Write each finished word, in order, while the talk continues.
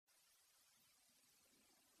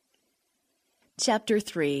Chapter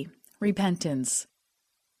 3. Repentance.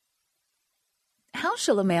 How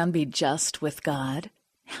shall a man be just with God?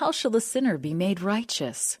 How shall a sinner be made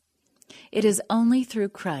righteous? It is only through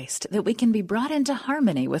Christ that we can be brought into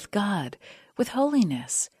harmony with God, with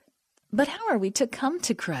holiness. But how are we to come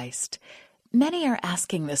to Christ? Many are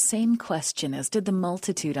asking the same question as did the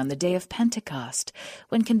multitude on the day of Pentecost.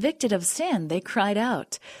 When convicted of sin, they cried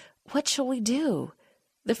out, "What shall we do?"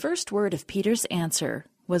 The first word of Peter's answer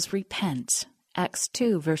was repent. Acts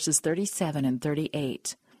 2, verses 37 and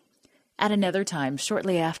 38. At another time,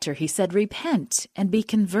 shortly after, he said, "Repent and be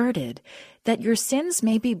converted, that your sins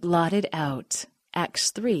may be blotted out." Acts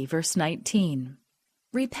 3, verse 19.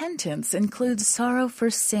 Repentance includes sorrow for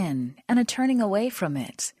sin and a turning away from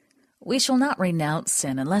it. We shall not renounce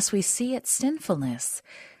sin unless we see its sinfulness.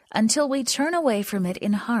 Until we turn away from it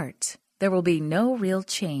in heart, there will be no real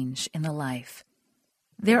change in the life.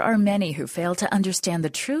 There are many who fail to understand the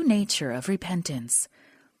true nature of repentance.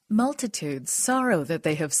 Multitudes sorrow that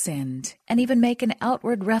they have sinned and even make an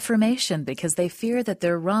outward reformation because they fear that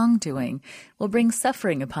their wrongdoing will bring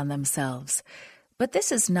suffering upon themselves. But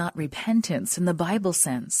this is not repentance in the Bible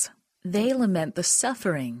sense. They lament the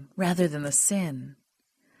suffering rather than the sin.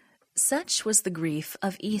 Such was the grief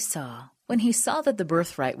of Esau when he saw that the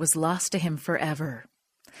birthright was lost to him forever.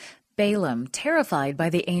 Balaam, terrified by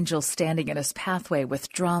the angel standing in his pathway with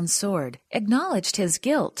drawn sword, acknowledged his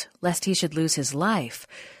guilt, lest he should lose his life.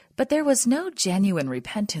 But there was no genuine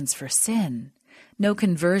repentance for sin, no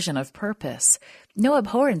conversion of purpose, no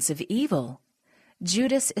abhorrence of evil.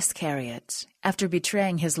 Judas Iscariot, after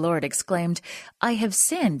betraying his Lord, exclaimed, "I have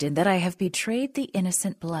sinned in that I have betrayed the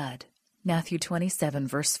innocent blood." Matthew 27,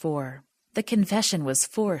 verse 4. The confession was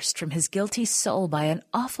forced from his guilty soul by an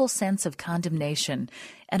awful sense of condemnation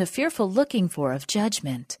and a fearful looking for of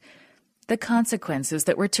judgment. The consequences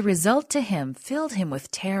that were to result to him filled him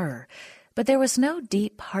with terror, but there was no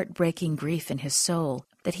deep, heartbreaking grief in his soul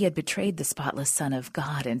that he had betrayed the spotless Son of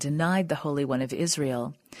God and denied the Holy One of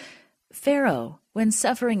Israel. Pharaoh, when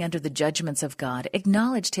suffering under the judgments of God,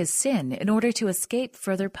 acknowledged his sin in order to escape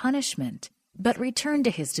further punishment, but returned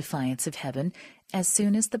to his defiance of heaven as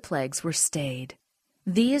soon as the plagues were stayed.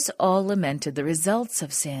 These all lamented the results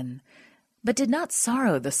of sin, but did not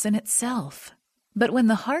sorrow the sin itself. But when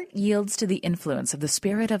the heart yields to the influence of the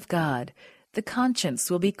Spirit of God, the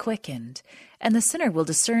conscience will be quickened, and the sinner will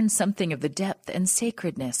discern something of the depth and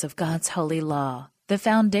sacredness of God's holy law, the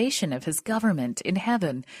foundation of his government in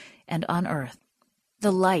heaven and on earth.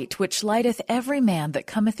 The light which lighteth every man that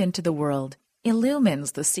cometh into the world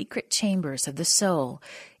illumines the secret chambers of the soul,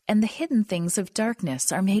 and the hidden things of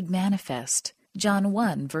darkness are made manifest. John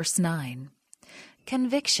 1, verse 9.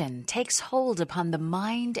 Conviction takes hold upon the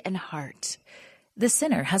mind and heart. The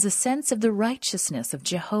sinner has a sense of the righteousness of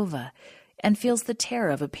Jehovah and feels the terror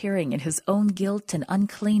of appearing in his own guilt and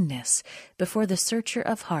uncleanness before the searcher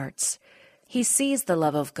of hearts. He sees the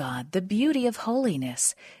love of God, the beauty of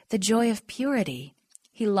holiness, the joy of purity.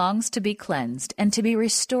 He longs to be cleansed and to be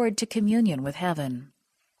restored to communion with heaven.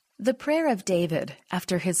 The prayer of David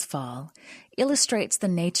after his fall illustrates the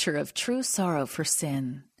nature of true sorrow for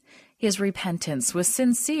sin. His repentance was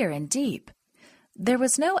sincere and deep. There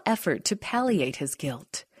was no effort to palliate his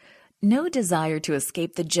guilt. No desire to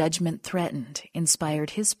escape the judgment threatened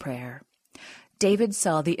inspired his prayer. David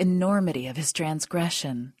saw the enormity of his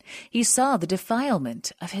transgression. He saw the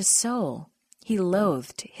defilement of his soul. He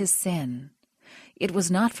loathed his sin. It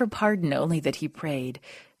was not for pardon only that he prayed,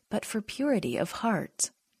 but for purity of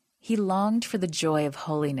heart. He longed for the joy of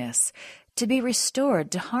holiness, to be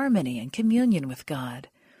restored to harmony and communion with God.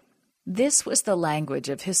 This was the language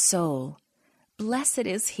of his soul. Blessed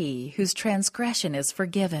is he whose transgression is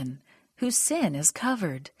forgiven, whose sin is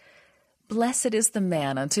covered. Blessed is the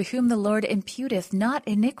man unto whom the Lord imputeth not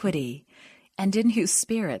iniquity, and in whose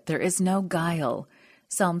spirit there is no guile.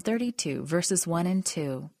 Psalm 32, verses 1 and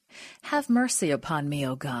 2. Have mercy upon me,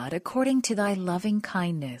 O God, according to thy loving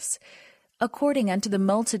kindness. According unto the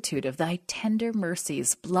multitude of thy tender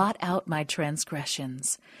mercies, blot out my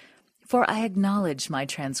transgressions. For I acknowledge my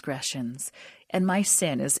transgressions, and my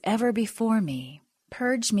sin is ever before me.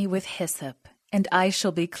 Purge me with hyssop, and I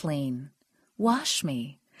shall be clean. Wash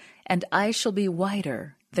me, and I shall be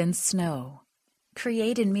whiter than snow.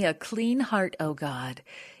 Create in me a clean heart, O God,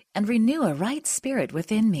 and renew a right spirit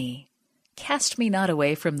within me. Cast me not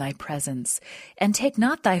away from thy presence, and take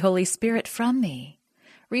not thy Holy Spirit from me.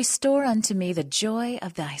 Restore unto me the joy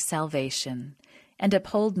of thy salvation, and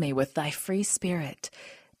uphold me with thy free spirit.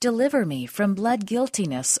 Deliver me from blood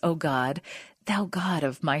guiltiness, O God, thou God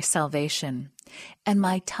of my salvation, and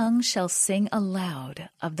my tongue shall sing aloud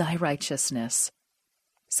of thy righteousness.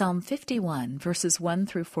 Psalm 51, verses 1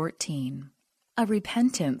 through 14. A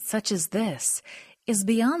repentance such as this is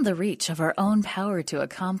beyond the reach of our own power to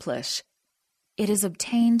accomplish. It is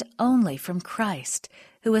obtained only from Christ,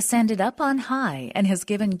 who ascended up on high and has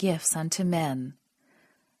given gifts unto men.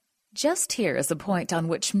 Just here is a point on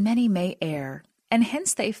which many may err, and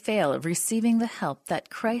hence they fail of receiving the help that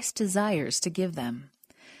Christ desires to give them.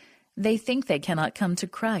 They think they cannot come to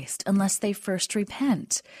Christ unless they first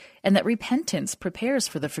repent, and that repentance prepares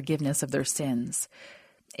for the forgiveness of their sins.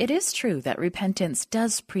 It is true that repentance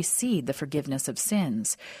does precede the forgiveness of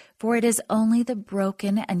sins, for it is only the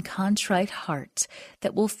broken and contrite heart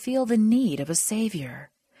that will feel the need of a Savior.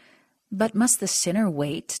 But must the sinner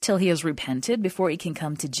wait till he has repented before he can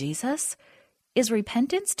come to Jesus? Is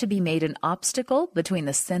repentance to be made an obstacle between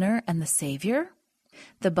the sinner and the Savior?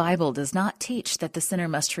 The Bible does not teach that the sinner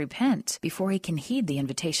must repent before he can heed the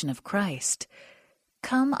invitation of Christ.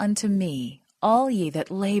 Come unto me, all ye that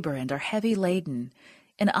labor and are heavy laden,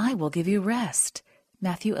 and I will give you rest.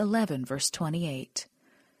 Matthew 11, verse 28.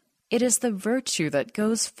 It is the virtue that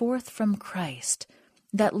goes forth from Christ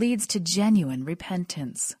that leads to genuine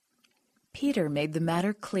repentance. Peter made the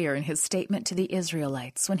matter clear in his statement to the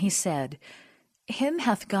Israelites when he said, Him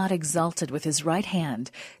hath God exalted with his right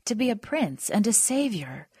hand to be a prince and a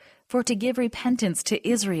Savior, for to give repentance to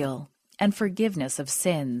Israel and forgiveness of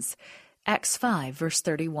sins. Acts 5, verse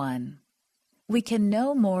 31. We can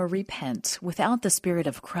no more repent without the Spirit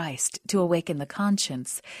of Christ to awaken the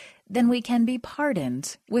conscience than we can be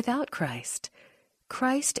pardoned without Christ.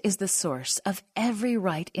 Christ is the source of every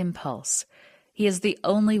right impulse. He is the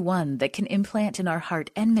only one that can implant in our heart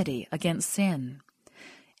enmity against sin.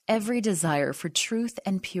 Every desire for truth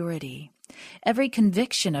and purity, every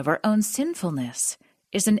conviction of our own sinfulness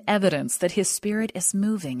is an evidence that His Spirit is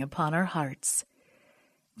moving upon our hearts.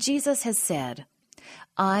 Jesus has said,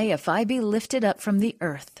 if I be lifted up from the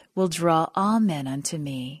earth, will draw all men unto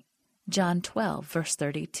me. John 12, verse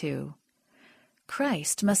 32.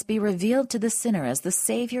 Christ must be revealed to the sinner as the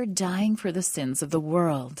Savior dying for the sins of the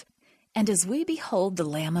world. And as we behold the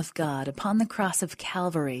Lamb of God upon the cross of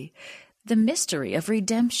Calvary, the mystery of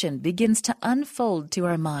redemption begins to unfold to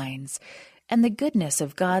our minds, and the goodness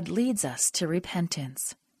of God leads us to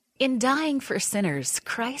repentance. In dying for sinners,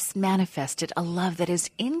 Christ manifested a love that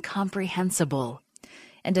is incomprehensible.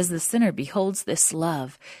 And as the sinner beholds this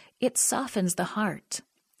love, it softens the heart,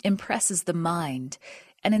 impresses the mind,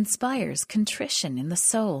 and inspires contrition in the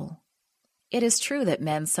soul. It is true that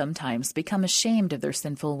men sometimes become ashamed of their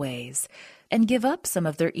sinful ways and give up some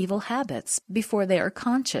of their evil habits before they are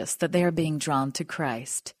conscious that they are being drawn to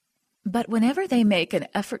Christ. But whenever they make an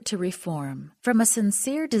effort to reform from a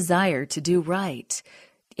sincere desire to do right,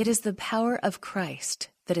 it is the power of Christ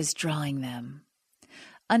that is drawing them.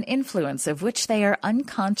 An influence of which they are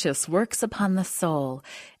unconscious works upon the soul,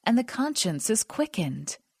 and the conscience is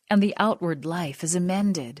quickened, and the outward life is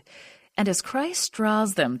amended. And as Christ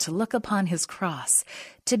draws them to look upon His cross,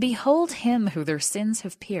 to behold Him who their sins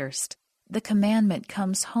have pierced, the commandment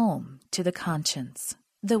comes home to the conscience.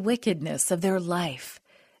 The wickedness of their life,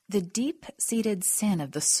 the deep-seated sin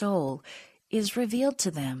of the soul, is revealed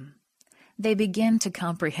to them. They begin to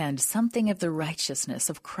comprehend something of the righteousness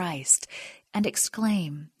of Christ and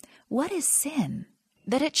exclaim, "What is sin,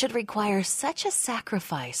 that it should require such a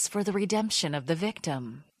sacrifice for the redemption of the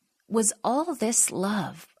victim? Was all this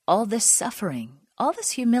love, all this suffering, all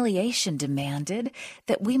this humiliation demanded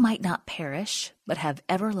that we might not perish, but have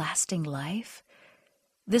everlasting life?"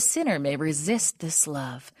 The sinner may resist this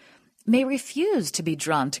love, may refuse to be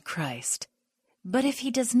drawn to Christ. But if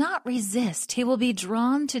he does not resist, he will be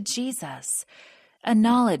drawn to Jesus. A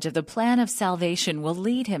knowledge of the plan of salvation will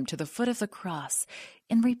lead him to the foot of the cross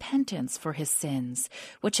in repentance for his sins,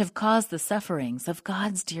 which have caused the sufferings of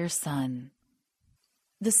God's dear Son.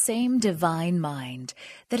 The same divine mind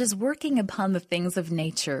that is working upon the things of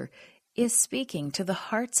nature is speaking to the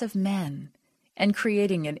hearts of men and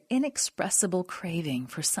creating an inexpressible craving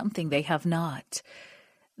for something they have not.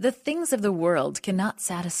 The things of the world cannot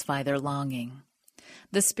satisfy their longing.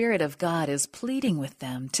 The Spirit of God is pleading with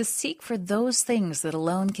them to seek for those things that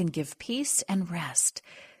alone can give peace and rest,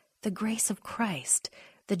 the grace of Christ,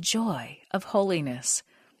 the joy of holiness.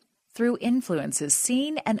 Through influences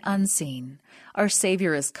seen and unseen, our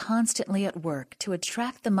Savior is constantly at work to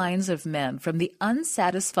attract the minds of men from the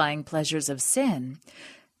unsatisfying pleasures of sin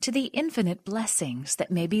to the infinite blessings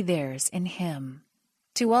that may be theirs in Him.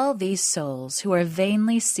 To all these souls who are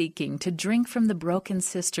vainly seeking to drink from the broken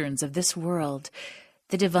cisterns of this world,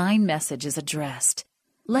 the divine message is addressed.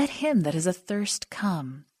 Let him that is athirst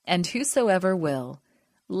come, and whosoever will,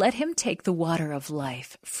 let him take the water of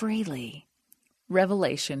life freely.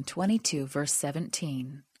 Revelation 22, verse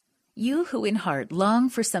 17. You who in heart long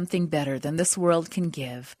for something better than this world can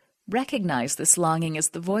give, recognize this longing as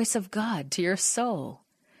the voice of God to your soul.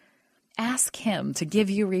 Ask Him to give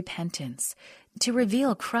you repentance, to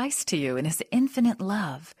reveal Christ to you in His infinite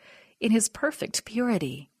love, in His perfect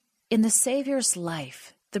purity. In the Savior's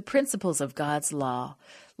life, the principles of God's law,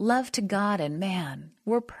 love to God and man,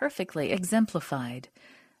 were perfectly exemplified.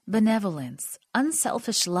 Benevolence,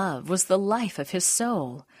 unselfish love was the life of His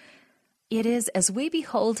soul. It is as we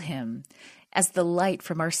behold Him, as the light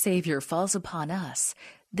from our Savior falls upon us,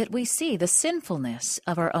 that we see the sinfulness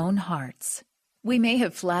of our own hearts. We may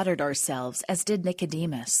have flattered ourselves, as did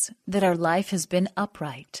Nicodemus, that our life has been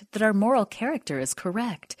upright, that our moral character is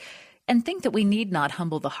correct, and think that we need not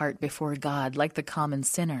humble the heart before God like the common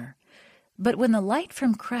sinner. But when the light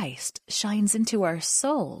from Christ shines into our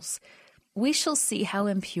souls, we shall see how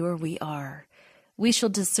impure we are. We shall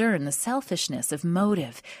discern the selfishness of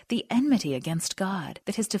motive, the enmity against God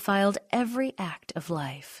that has defiled every act of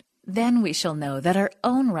life. Then we shall know that our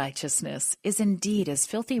own righteousness is indeed as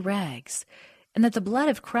filthy rags, and that the blood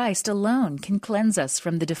of Christ alone can cleanse us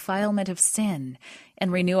from the defilement of sin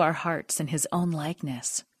and renew our hearts in His own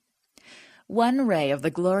likeness. One ray of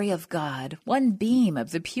the glory of God, one beam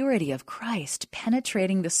of the purity of Christ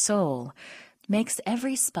penetrating the soul, makes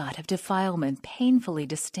every spot of defilement painfully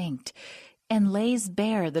distinct and lays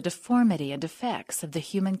bare the deformity and defects of the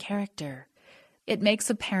human character. It makes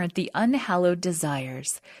apparent the unhallowed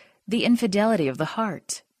desires, the infidelity of the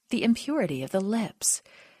heart, the impurity of the lips.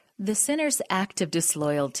 The sinner's act of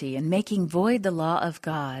disloyalty in making void the law of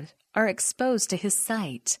God are exposed to his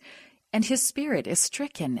sight, and his spirit is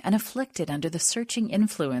stricken and afflicted under the searching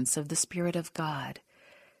influence of the Spirit of God.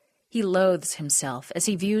 He loathes himself as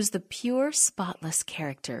he views the pure, spotless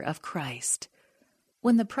character of Christ.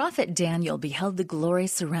 When the prophet Daniel beheld the glory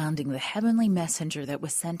surrounding the heavenly messenger that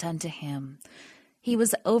was sent unto him, he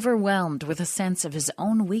was overwhelmed with a sense of his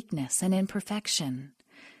own weakness and imperfection.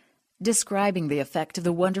 Describing the effect of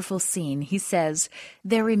the wonderful scene, he says,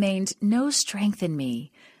 "There remained no strength in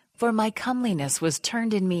me, for my comeliness was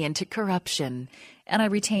turned in me into corruption, and I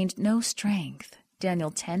retained no strength." Daniel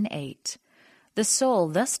 10:8. The soul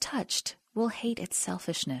thus touched will hate its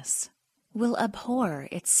selfishness, will abhor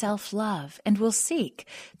its self-love, and will seek,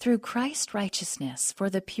 through Christ's righteousness, for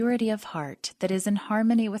the purity of heart that is in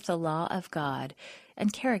harmony with the law of God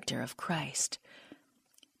and character of Christ.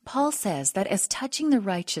 Paul says that as touching the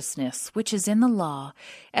righteousness which is in the law,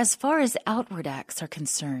 as far as outward acts are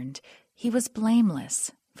concerned, he was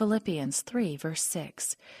blameless. Philippians 3, verse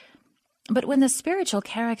 6. But when the spiritual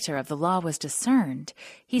character of the law was discerned,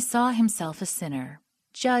 he saw himself a sinner.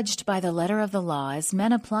 Judged by the letter of the law as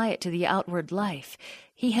men apply it to the outward life,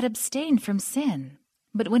 he had abstained from sin.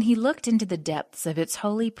 But when he looked into the depths of its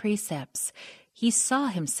holy precepts, he saw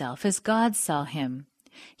himself as God saw him.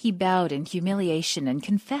 He bowed in humiliation and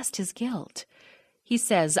confessed his guilt. He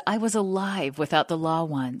says, "I was alive without the law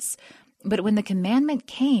once, but when the commandment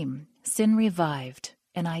came, sin revived,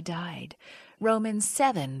 and I died." Romans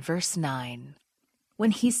 7, verse 9.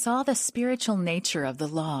 When he saw the spiritual nature of the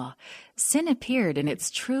law, sin appeared in its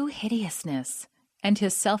true hideousness, and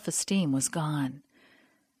his self-esteem was gone.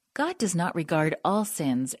 God does not regard all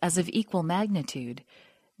sins as of equal magnitude.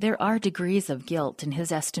 There are degrees of guilt in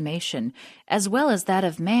his estimation, as well as that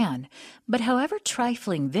of man, but however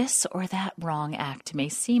trifling this or that wrong act may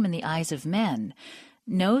seem in the eyes of men,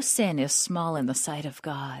 no sin is small in the sight of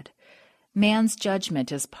God. Man's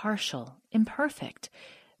judgment is partial, imperfect,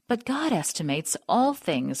 but God estimates all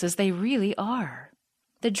things as they really are.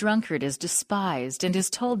 The drunkard is despised and is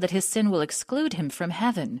told that his sin will exclude him from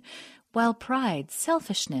heaven, while pride,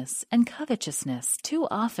 selfishness, and covetousness too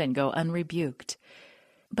often go unrebuked.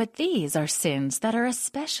 But these are sins that are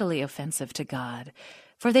especially offensive to God,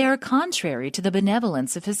 for they are contrary to the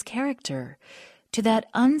benevolence of his character, to that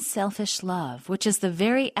unselfish love which is the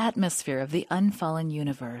very atmosphere of the unfallen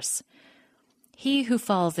universe. He who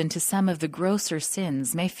falls into some of the grosser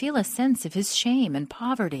sins may feel a sense of his shame and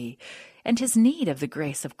poverty, and his need of the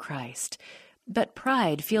grace of Christ. But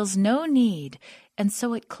pride feels no need, and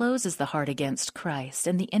so it closes the heart against Christ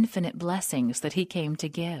and the infinite blessings that he came to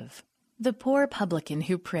give. The poor publican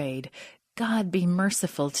who prayed, "God be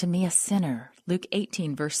merciful to me a sinner," Luke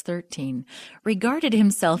 18, verse 13, regarded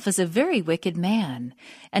himself as a very wicked man,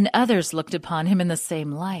 and others looked upon him in the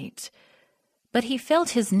same light. But he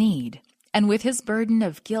felt his need, and with his burden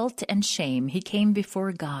of guilt and shame he came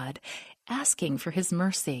before God, asking for his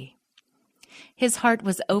mercy. His heart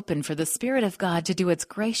was open for the Spirit of God to do its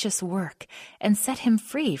gracious work and set him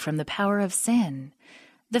free from the power of sin.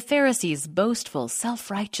 The Pharisees' boastful,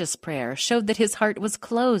 self-righteous prayer showed that his heart was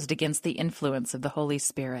closed against the influence of the Holy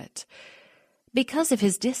Spirit. Because of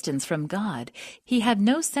his distance from God, he had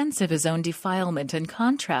no sense of his own defilement in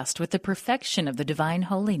contrast with the perfection of the divine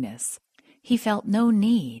holiness. He felt no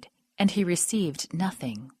need, and he received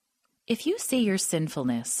nothing. If you see your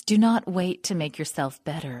sinfulness, do not wait to make yourself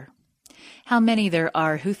better. How many there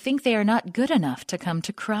are who think they are not good enough to come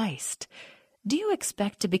to Christ. Do you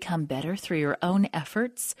expect to become better through your own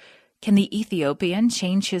efforts? Can the Ethiopian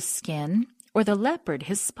change his skin, or the leopard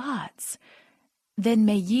his spots? Then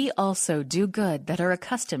may ye also do good that are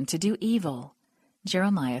accustomed to do evil.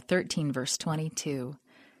 Jeremiah 13, verse 22.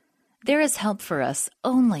 There is help for us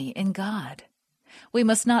only in God. We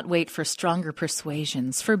must not wait for stronger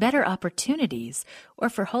persuasions, for better opportunities, or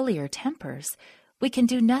for holier tempers. We can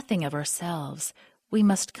do nothing of ourselves. We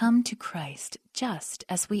must come to Christ just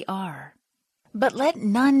as we are. But let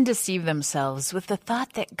none deceive themselves with the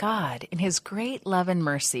thought that God, in his great love and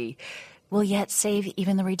mercy, will yet save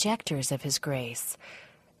even the rejectors of his grace.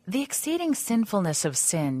 The exceeding sinfulness of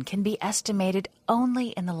sin can be estimated only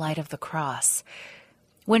in the light of the cross.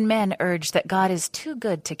 When men urge that God is too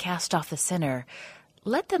good to cast off the sinner,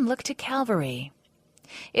 let them look to Calvary.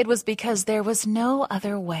 It was because there was no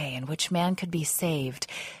other way in which man could be saved,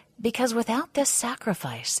 because without this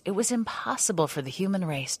sacrifice it was impossible for the human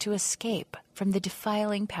race to escape from the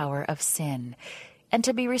defiling power of sin and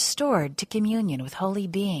to be restored to communion with holy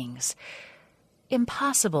beings.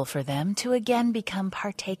 Impossible for them to again become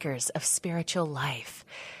partakers of spiritual life.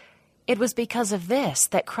 It was because of this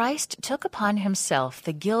that Christ took upon himself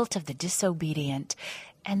the guilt of the disobedient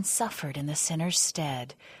and suffered in the sinner's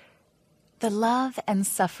stead. The love and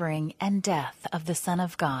suffering and death of the Son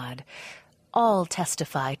of God all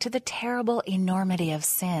testify to the terrible enormity of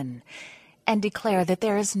sin and declare that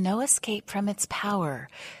there is no escape from its power,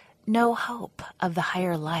 no hope of the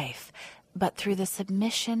higher life, but through the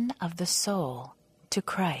submission of the soul to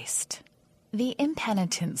Christ. The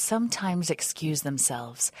impenitent sometimes excuse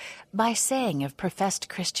themselves by saying of professed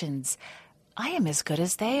Christians, "I am as good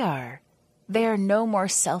as they are." They are no more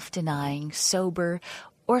self-denying, sober,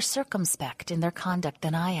 or circumspect in their conduct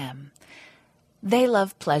than I am. They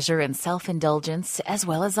love pleasure and self-indulgence as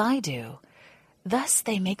well as I do. Thus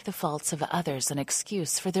they make the faults of others an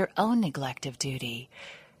excuse for their own neglect of duty.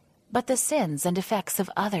 But the sins and defects of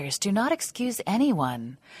others do not excuse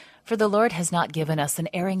anyone, for the Lord has not given us an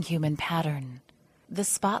erring human pattern. The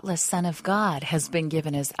spotless Son of God has been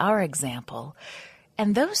given as our example,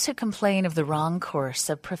 and those who complain of the wrong course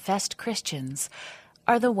of professed Christians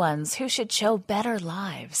are the ones who should show better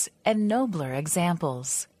lives and nobler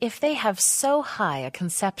examples. If they have so high a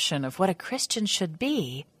conception of what a Christian should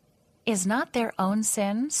be, is not their own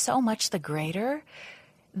sin so much the greater?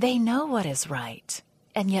 They know what is right,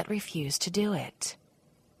 and yet refuse to do it.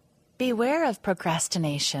 Beware of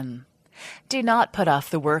procrastination. Do not put off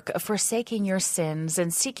the work of forsaking your sins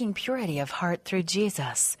and seeking purity of heart through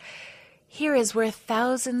Jesus. Here is where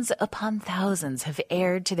thousands upon thousands have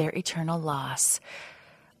erred to their eternal loss.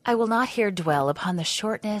 I will not here dwell upon the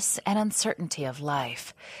shortness and uncertainty of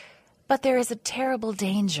life, but there is a terrible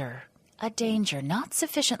danger, a danger not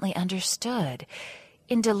sufficiently understood,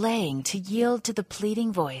 in delaying to yield to the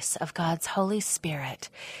pleading voice of God's Holy Spirit,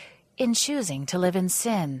 in choosing to live in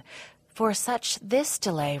sin, for such this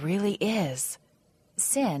delay really is.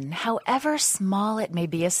 Sin, however small it may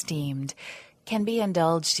be esteemed, can be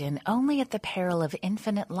indulged in only at the peril of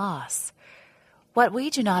infinite loss. What we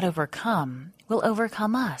do not overcome will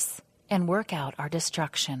overcome us and work out our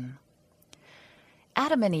destruction.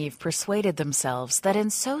 Adam and Eve persuaded themselves that in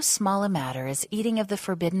so small a matter as eating of the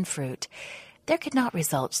forbidden fruit, there could not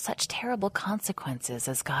result such terrible consequences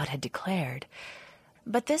as God had declared.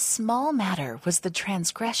 But this small matter was the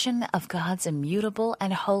transgression of God's immutable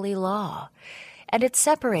and holy law, and it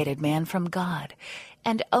separated man from God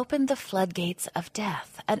and opened the floodgates of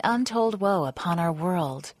death and untold woe upon our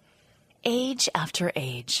world. Age after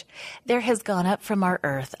age, there has gone up from our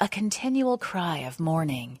earth a continual cry of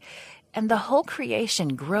mourning, and the whole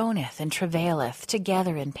creation groaneth and travaileth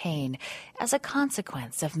together in pain as a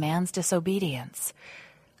consequence of man's disobedience.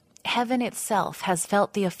 Heaven itself has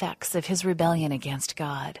felt the effects of his rebellion against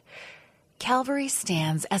God. Calvary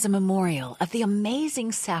stands as a memorial of the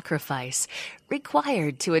amazing sacrifice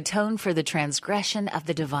required to atone for the transgression of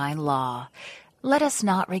the divine law. Let us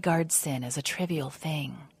not regard sin as a trivial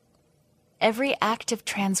thing. Every act of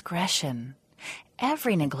transgression,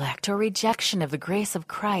 every neglect or rejection of the grace of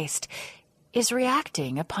Christ is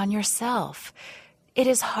reacting upon yourself. It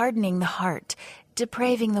is hardening the heart,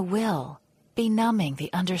 depraving the will, benumbing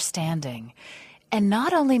the understanding, and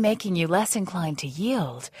not only making you less inclined to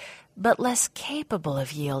yield, but less capable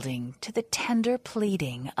of yielding to the tender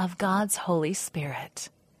pleading of God's Holy Spirit.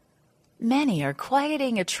 Many are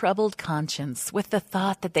quieting a troubled conscience with the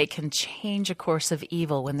thought that they can change a course of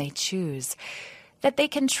evil when they choose, that they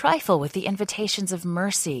can trifle with the invitations of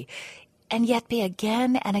mercy, and yet be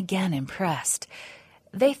again and again impressed.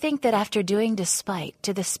 They think that after doing despite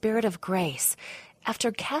to the Spirit of grace,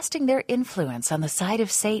 after casting their influence on the side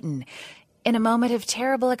of Satan, in a moment of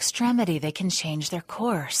terrible extremity they can change their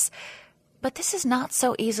course. But this is not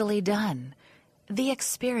so easily done. The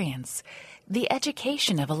experience, the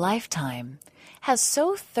education of a lifetime, has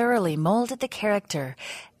so thoroughly molded the character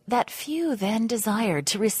that few then desired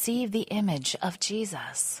to receive the image of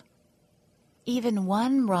Jesus. Even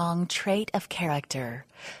one wrong trait of character,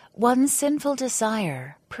 one sinful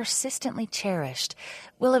desire, persistently cherished,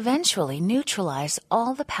 will eventually neutralize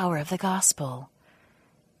all the power of the gospel.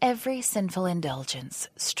 Every sinful indulgence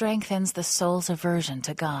strengthens the soul's aversion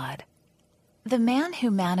to God. The man who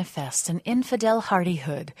manifests an infidel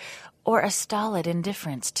hardihood or a stolid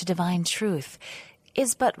indifference to divine truth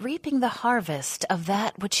is but reaping the harvest of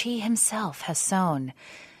that which he himself has sown.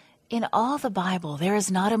 In all the Bible there is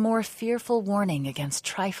not a more fearful warning against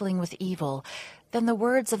trifling with evil than the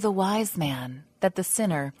words of the wise man, that the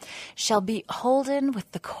sinner shall be holden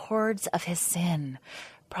with the cords of his sin.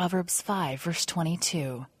 Proverbs 5, verse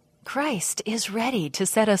 22. Christ is ready to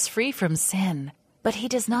set us free from sin, but he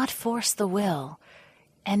does not force the will.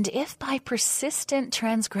 And if by persistent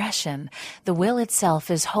transgression the will itself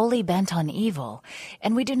is wholly bent on evil,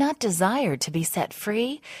 and we do not desire to be set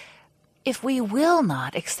free, if we will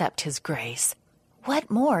not accept his grace,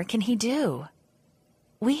 what more can he do?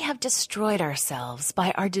 We have destroyed ourselves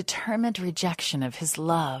by our determined rejection of his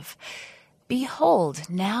love. Behold,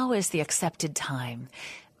 now is the accepted time.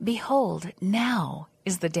 Behold, now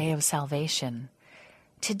is the day of salvation.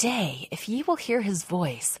 Today, if ye will hear his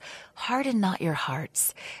voice, harden not your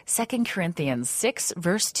hearts. 2 Corinthians 6,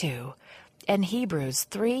 verse 2, and Hebrews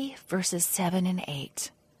 3, verses 7 and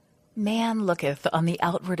 8. Man looketh on the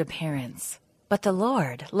outward appearance, but the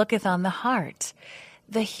Lord looketh on the heart.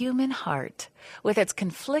 The human heart, with its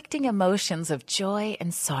conflicting emotions of joy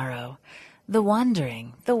and sorrow, the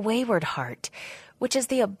wandering, the wayward heart, which is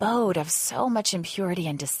the abode of so much impurity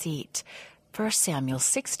and deceit. 1 Samuel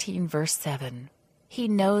 16, verse 7. He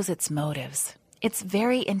knows its motives, its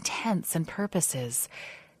very intents and purposes.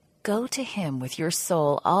 Go to him with your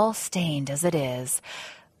soul all stained as it is.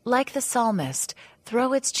 Like the psalmist,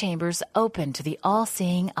 throw its chambers open to the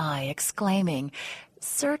all-seeing eye, exclaiming,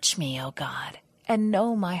 Search me, O God, and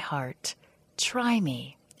know my heart. Try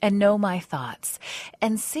me, and know my thoughts,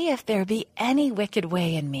 and see if there be any wicked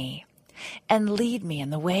way in me, and lead me in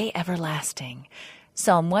the way everlasting.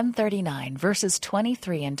 Psalm 139, verses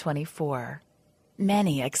 23 and 24.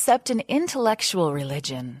 Many accept an intellectual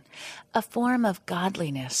religion, a form of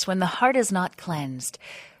godliness when the heart is not cleansed.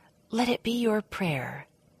 Let it be your prayer.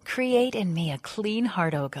 Create in me a clean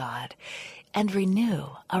heart, O God, and renew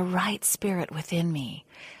a right spirit within me.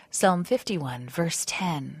 Psalm 51, verse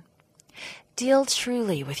 10. Deal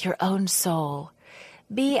truly with your own soul.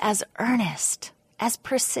 Be as earnest, as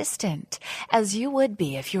persistent as you would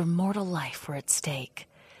be if your mortal life were at stake.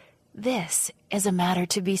 This is a matter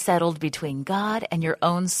to be settled between God and your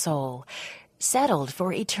own soul, settled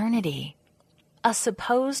for eternity. A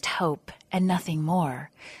supposed hope, and nothing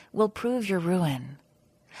more, will prove your ruin.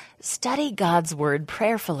 Study God's word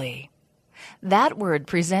prayerfully. That word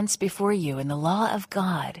presents before you in the law of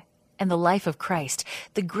God and the life of Christ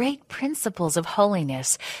the great principles of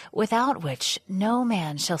holiness, without which no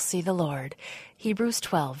man shall see the Lord. Hebrews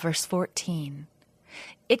 12, verse 14.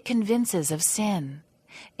 It convinces of sin.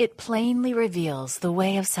 It plainly reveals the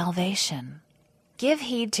way of salvation. Give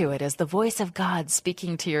heed to it as the voice of God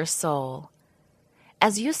speaking to your soul.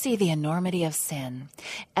 As you see the enormity of sin,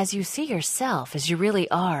 as you see yourself as you really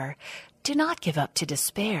are, do not give up to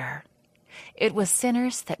despair. It was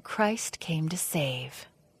sinners that Christ came to save.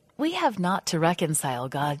 We have not to reconcile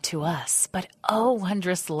God to us, but oh,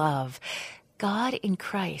 wondrous love! God in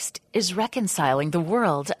Christ is reconciling the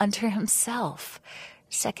world unto himself.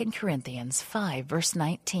 2 Corinthians 5, verse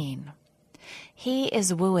 19. He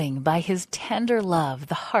is wooing by his tender love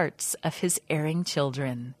the hearts of his erring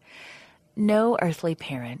children. No earthly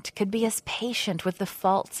parent could be as patient with the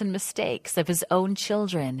faults and mistakes of his own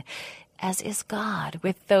children as is God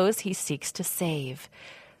with those he seeks to save.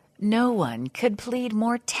 No one could plead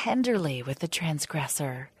more tenderly with the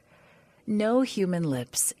transgressor. No human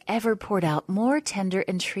lips ever poured out more tender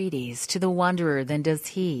entreaties to the wanderer than does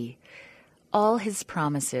he. All his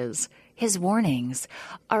promises, his warnings,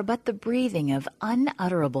 are but the breathing of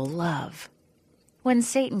unutterable love. When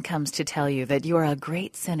Satan comes to tell you that you are a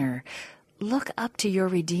great sinner, look up to your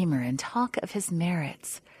Redeemer and talk of his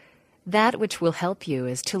merits. That which will help you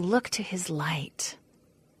is to look to his light.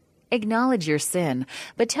 Acknowledge your sin,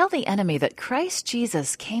 but tell the enemy that Christ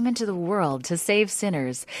Jesus came into the world to save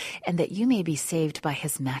sinners, and that you may be saved by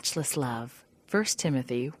his matchless love. 1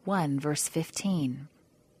 Timothy 1, verse 15.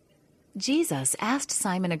 Jesus asked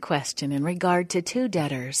Simon a question in regard to two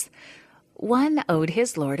debtors. One owed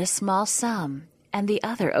his Lord a small sum, and the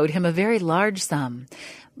other owed him a very large sum.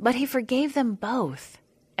 But he forgave them both.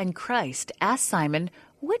 And Christ asked Simon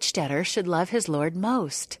which debtor should love his Lord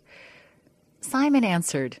most. Simon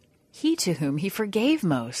answered, "He to whom he forgave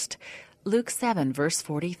most." Luke 7, verse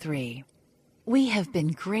 43. We have been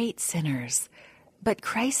great sinners, but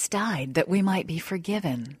Christ died that we might be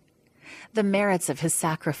forgiven. The merits of his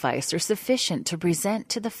sacrifice are sufficient to present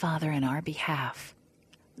to the Father in our behalf.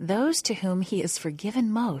 Those to whom he is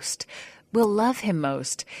forgiven most will love him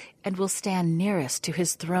most and will stand nearest to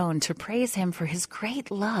his throne to praise him for his great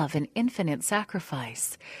love and infinite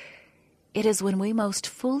sacrifice. It is when we most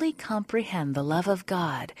fully comprehend the love of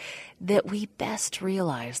God that we best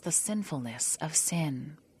realize the sinfulness of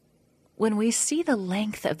sin. When we see the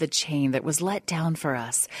length of the chain that was let down for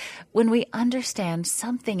us, when we understand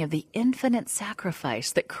something of the infinite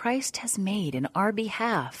sacrifice that Christ has made in our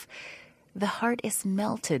behalf, the heart is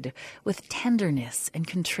melted with tenderness and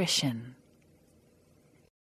contrition.